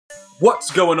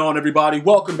What's going on, everybody?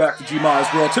 Welcome back to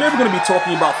GmiasWorld. Today we're going to be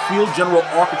talking about field general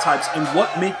archetypes and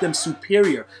what make them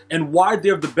superior and why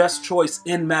they're the best choice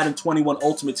in Madden 21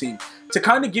 Ultimate Team. To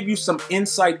kind of give you some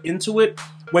insight into it,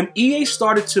 when EA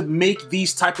started to make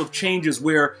these type of changes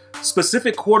where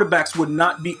specific quarterbacks would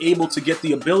not be able to get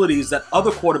the abilities that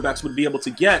other quarterbacks would be able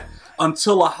to get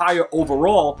until a higher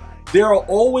overall, there are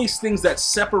always things that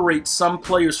separate some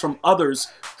players from others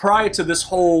prior to this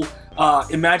whole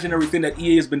imaginary thing that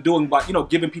EA has been doing by,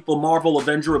 giving people Marvel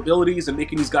Avenger abilities and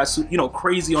making these guys,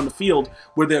 crazy on the field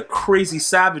where they're crazy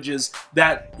savages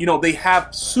that, they have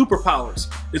superpowers.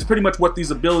 It's pretty much what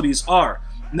these abilities are.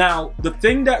 Now, the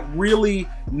thing that really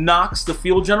knocks the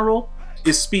field general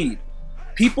is speed.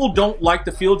 People don't like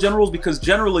the field generals because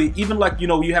generally, even like,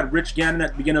 you had Rich Gannon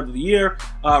at the beginning of the year.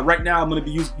 Right now, I'm going to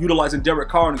be utilizing Derek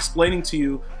Carr and explaining to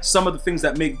you some of the things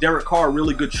that make Derek Carr a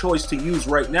really good choice to use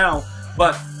right now.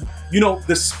 But,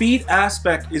 the speed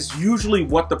aspect is usually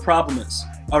what the problem is,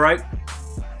 all right?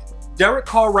 Derek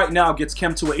Carr right now gets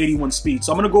chem to an 81 speed.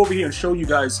 So I'm going to go over here and show you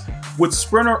guys with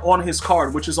Sprinter on his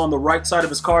card, which is on the right side of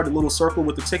his card, the little circle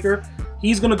with the ticker.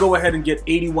 He's going to go ahead and get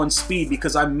 81 speed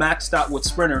because I maxed out with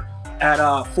Sprinter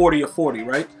at 40 or 40,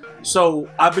 right? So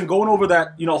I've been going over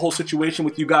that, whole situation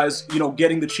with you guys,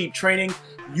 getting the cheap training,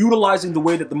 utilizing the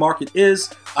way that the market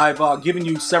is. I've given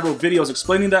you several videos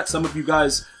explaining that. Some of you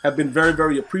guys have been very,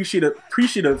 very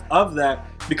appreciative of that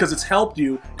because it's helped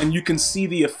you and you can see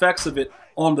the effects of it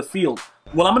on the field.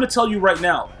 Well, I'm going to tell you right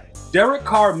now, Derek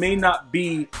Carr may not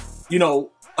be,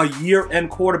 a year-end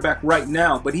quarterback right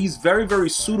now, but he's very, very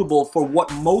suitable for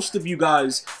what most of you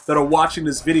guys that are watching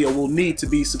this video will need to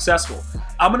be successful.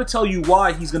 I'm going to tell you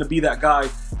why he's going to be that guy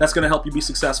that's going to help you be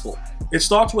successful. It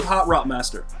starts with Hot Route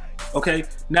Master. Okay,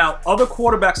 now other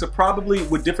quarterbacks are probably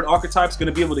with different archetypes going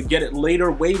to be able to get it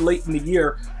later, way late in the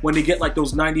year when they get like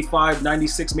those 95,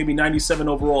 96, maybe 97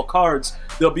 overall cards.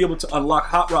 They'll be able to unlock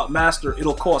Hot Route Master.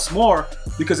 It'll cost more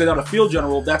because they're not a field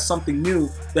general. That's something new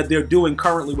that they're doing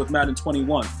currently with Madden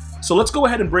 21. So let's go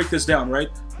ahead and break this down, right?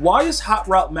 Why is Hot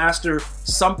Route Master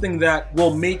something that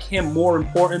will make him more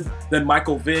important than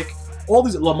Michael Vick, all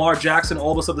these Lamar Jackson,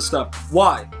 all this other stuff?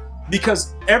 Why?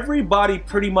 Because everybody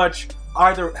pretty much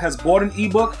either has bought an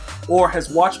ebook or has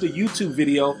watched a YouTube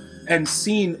video and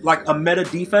seen like a meta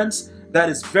defense that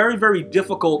is very, very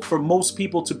difficult for most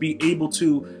people to be able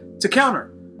to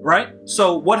counter, right?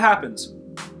 So what happens?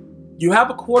 You have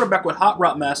a quarterback with Hot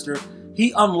Route Master.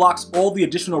 He unlocks all the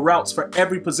additional routes for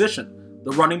every position,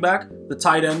 the running back, the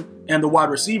tight end, and the wide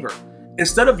receiver.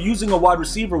 Instead of using a wide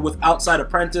receiver with outside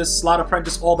apprentice, slot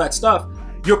apprentice, all that stuff,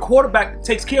 your quarterback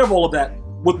takes care of all of that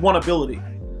with one ability.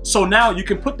 So now you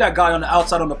can put that guy on the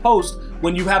outside on the post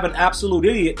when you have an absolute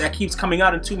idiot that keeps coming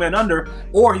out in two-man under,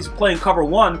 or he's playing cover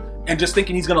one and just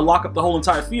thinking he's going to lock up the whole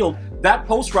entire field. That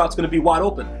post route's going to be wide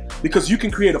open because you can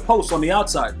create a post on the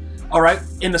outside. All right,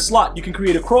 in the slot, you can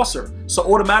create a crosser.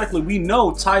 So automatically we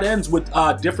know tight ends with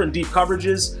different deep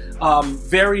coverages,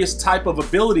 various type of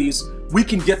abilities, we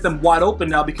can get them wide open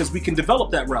now because we can develop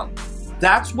that route.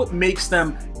 That's what makes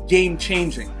them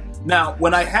game-changing. Now,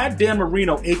 when I had Dan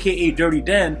Marino, aka Dirty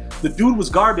Dan, the dude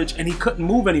was garbage and he couldn't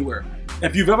move anywhere.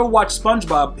 If you've ever watched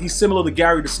SpongeBob, he's similar to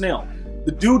Gary the Snail.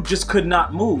 The dude just could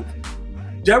not move.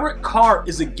 Derek Carr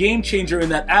is a game changer in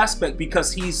that aspect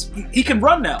because he can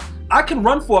run now. I can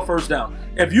run for a first down.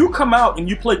 If you come out and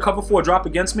you play cover 4 drop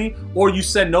against me, or you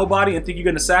send nobody and think you're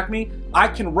going to sack me, I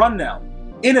can run now.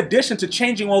 In addition to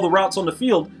changing all the routes on the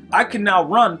field, I can now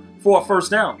run for a first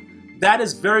down. That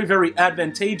is very, very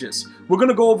advantageous. We're going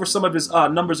to go over some of his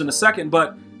numbers in a second,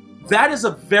 but that is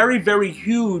a very, very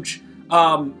huge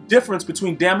difference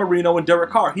between Dan Marino and Derek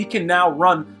Carr. He can now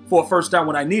run for a first down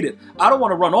when I need it. I don't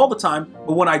want to run all the time,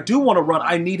 but when I do want to run,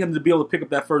 I need him to be able to pick up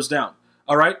that first down.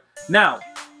 All right? Now,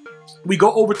 we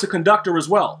go over to Conductor as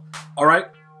well. All right?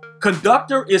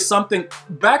 Conductor is something,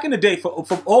 back in the day, for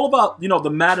all about,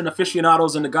 the Madden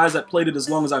aficionados and the guys that played it as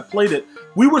long as I've played it,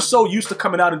 we were so used to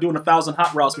coming out and doing 1,000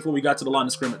 hot routes before we got to the line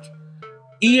of scrimmage.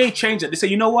 EA changed it. They say,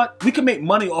 you know what? We can make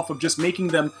money off of just making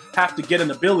them have to get an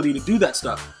ability to do that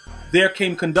stuff. There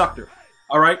came Conductor.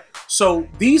 All right? So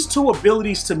these two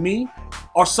abilities to me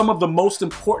are some of the most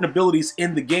important abilities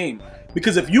in the game.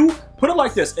 Because if you, put it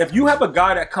like this, if you have a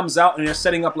guy that comes out and they're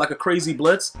setting up like a crazy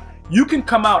blitz, you can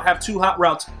come out, have 2 hot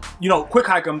routes, quick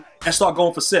hike them and start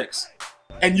going for 6.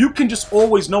 And you can just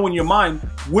always know in your mind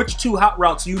which 2 hot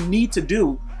routes you need to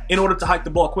do in order to hike the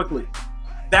ball quickly.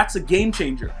 That's a game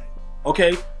changer.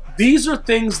 Okay? These are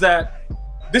things that,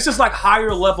 this is like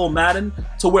higher level Madden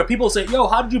to where people say, yo,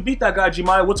 how did you beat that guy,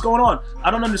 Gmias? What's going on? I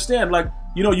don't understand. Like,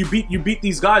 you beat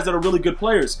these guys that are really good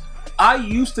players. I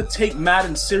used to take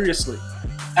Madden seriously.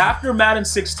 After Madden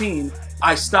 16,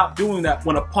 I stopped doing that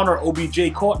when a punter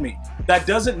OBJ caught me. That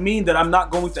doesn't mean that I'm not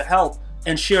going to help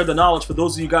and share the knowledge for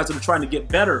those of you guys that are trying to get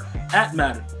better at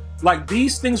Madden. Like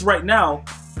these things right now,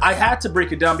 I had to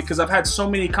break it down because I've had so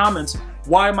many comments.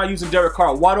 Why am I using Derek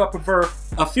Carr? Why do I prefer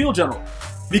a field general?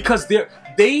 Because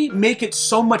they make it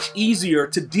so much easier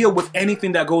to deal with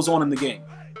anything that goes on in the game.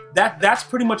 That's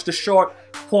pretty much the short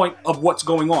point of what's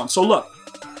going on. So look,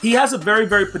 he has a very,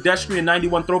 very pedestrian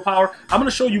 91 throw power. I'm going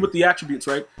to show you with the attributes,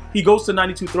 right? He goes to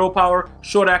 92 throw power,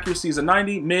 short accuracy is a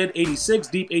 90, mid 86,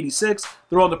 deep 86,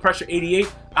 throw under pressure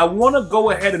 88. I want to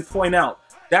go ahead and point out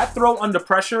that throw under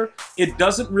pressure, it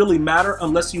doesn't really matter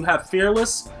unless you have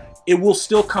fearless. It will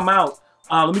still come out.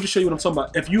 Let me just show you what I'm talking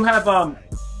about. If you have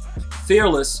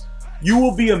fearless, you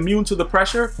will be immune to the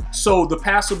pressure, so the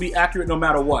pass will be accurate no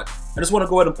matter what. I just want to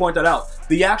go ahead and point that out.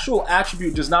 The actual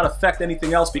attribute does not affect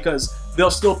anything else because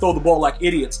they'll still throw the ball like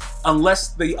idiots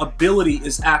unless the ability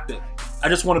is active. I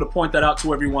just wanted to point that out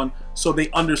to everyone so they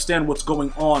understand what's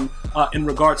going on in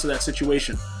regards to that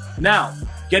situation. Now,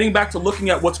 getting back to looking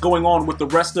at what's going on with the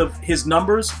rest of his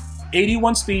numbers,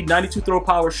 81 speed, 92 throw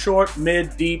power, short,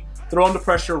 mid, deep, throw under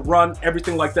pressure, run,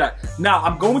 everything like that. Now,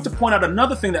 I'm going to point out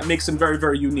another thing that makes him very,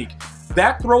 very unique.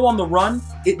 That throw on the run,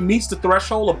 it meets the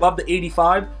threshold above the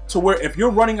 85 to where if you're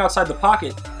running outside the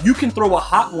pocket, you can throw a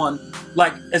hot one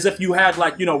like as if you had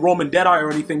like, you know, Roman Deadeye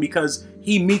or anything because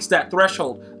he meets that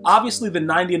threshold. Obviously, the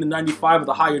 90 and the 95 are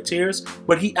the higher tiers,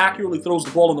 but he accurately throws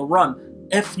the ball on the run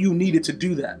if you needed to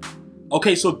do that.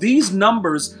 Okay, so these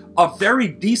numbers are very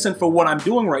decent for what I'm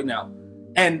doing right now.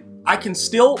 And I can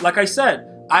still, like I said,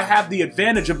 I have the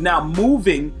advantage of now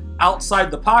moving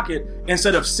outside the pocket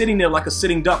instead of sitting there like a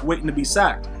sitting duck waiting to be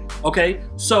sacked. Okay,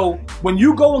 so when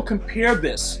you go and compare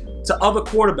this to other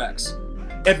quarterbacks,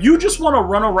 if you just want to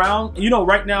run around, you know,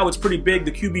 right now it's pretty big,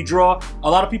 the QB draw. A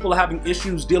lot of people are having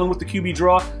issues dealing with the QB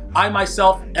draw. I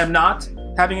myself am not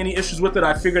having any issues with it.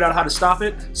 I figured out how to stop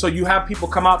it. So you have people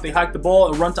come out, they hike the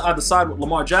ball and run to either side with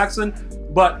Lamar Jackson.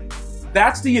 But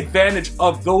that's the advantage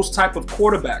of those type of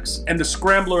quarterbacks and the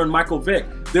scrambler and Michael Vick.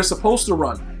 They're supposed to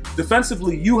run.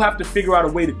 Defensively, you have to figure out a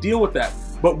way to deal with that.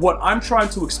 But what I'm trying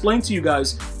to explain to you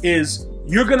guys is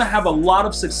you're going to have a lot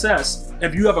of success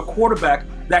if you have a quarterback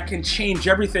that can change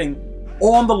everything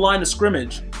on the line of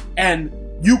scrimmage and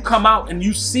you come out and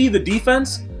you see the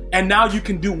defense and now you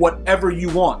can do whatever you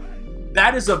want.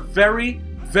 That is a very,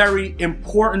 very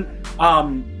important,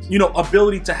 you know,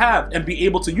 ability to have and be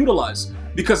able to utilize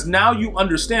because now you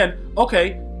understand,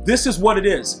 okay, this is what it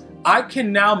is. I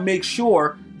can now make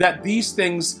sure that these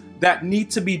things that need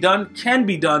to be done can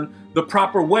be done the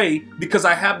proper way because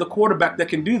I have the quarterback that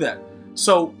can do that.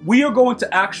 So we are going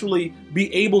to actually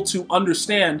be able to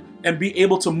understand and be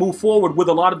able to move forward with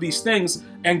a lot of these things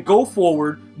and go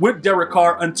forward with Derek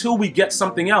Carr until we get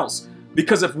something else.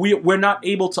 Because if we're not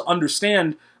able to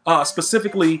understand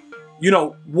specifically, you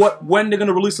know, when they're going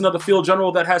to release another field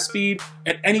general that has speed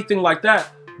and anything like that,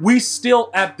 we still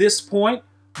at this point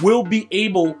will be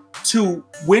able to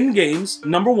win games,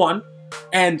 number one,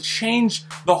 and change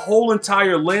the whole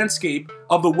entire landscape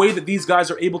of the way that these guys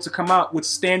are able to come out with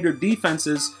standard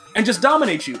defenses and just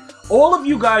dominate you. All of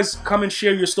you guys come and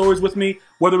share your stories with me,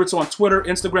 whether it's on Twitter,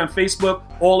 Instagram, Facebook,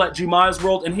 all at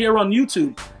GmiasWorld, and here on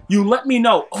YouTube. You let me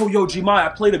know, oh, yo, Gmi, I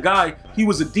played a guy, he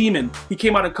was a demon, he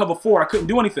came out in cover 4, I couldn't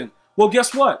do anything. Well,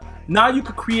 guess what? Now you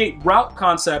could create route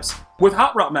concepts with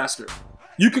Hot Route Master.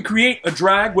 You could create a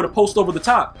drag with a post over the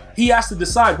top. He has to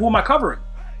decide, who am I covering?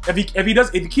 If he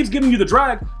keeps giving you the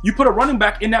drag, you put a running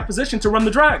back in that position to run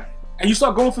the drag, and you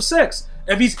start going for 6.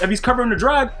 If he's covering the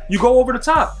drag, you go over the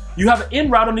top. You have an in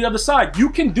route on the other side. You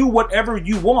can do whatever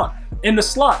you want. In the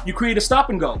slot, you create a stop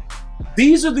and go.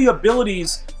 These are the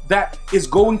abilities that is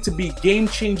going to be game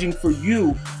changing for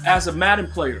you as a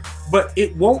Madden player. But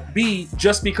it won't be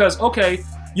just because, okay,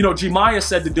 you know, Gmias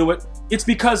said to do it. It's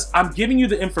because I'm giving you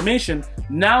the information.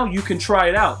 Now you can try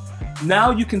it out.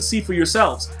 Now you can see for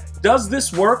yourselves. Does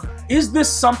this work? Is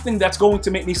this something that's going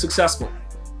to make me successful?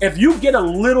 If you get a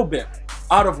little bit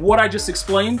out of what I just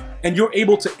explained and you're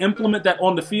able to implement that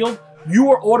on the field,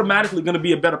 you are automatically going to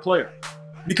be a better player.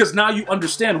 Because now you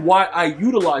understand why I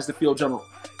utilize the field general.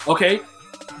 Okay?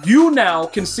 You now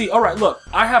can see, all right, look,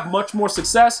 I have much more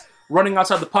success running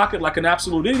outside the pocket like an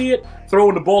absolute idiot,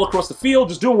 throwing the ball across the field,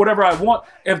 just doing whatever I want.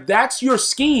 If that's your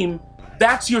scheme,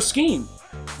 that's your scheme.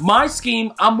 My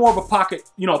scheme, I'm more of a pocket,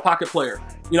 you know, a pocket player.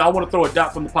 You know, I want to throw a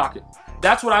dot from the pocket.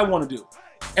 That's what I want to do.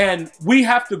 And we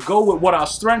have to go with what our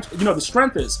strength, you know, the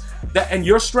strength is. And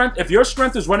your strength, if your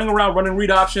strength is running around, running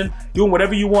read option, doing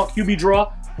whatever you want, QB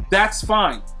draw, that's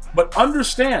fine. But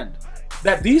understand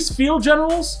that these field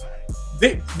generals,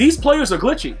 these players are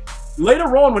glitchy.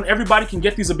 Later on, when everybody can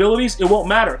get these abilities, it won't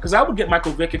matter, because I would get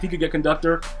Michael Vick if he could get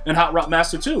Conductor and Hot Route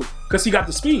Master too, because he got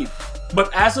the speed.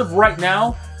 But as of right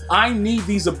now, I need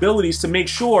these abilities to make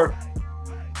sure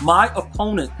my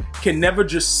opponent can never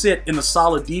just sit in a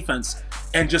solid defense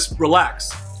and just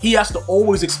relax. He has to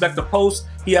always expect a post.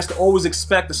 He has to always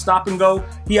expect a stop and go.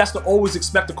 He has to always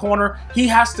expect a corner. He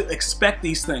has to expect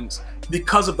these things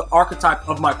because of the archetype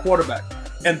of my quarterback.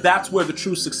 And that's where the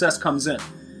true success comes in.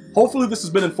 Hopefully this has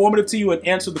been informative to you and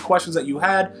answered the questions that you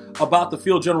had about the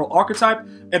Field General archetype.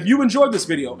 If you enjoyed this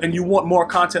video and you want more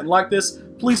content like this,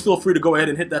 please feel free to go ahead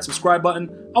and hit that subscribe button.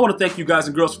 I want to thank you guys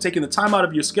and girls for taking the time out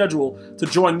of your schedule to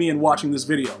join me in watching this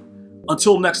video.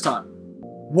 Until next time,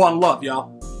 one love,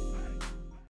 y'all.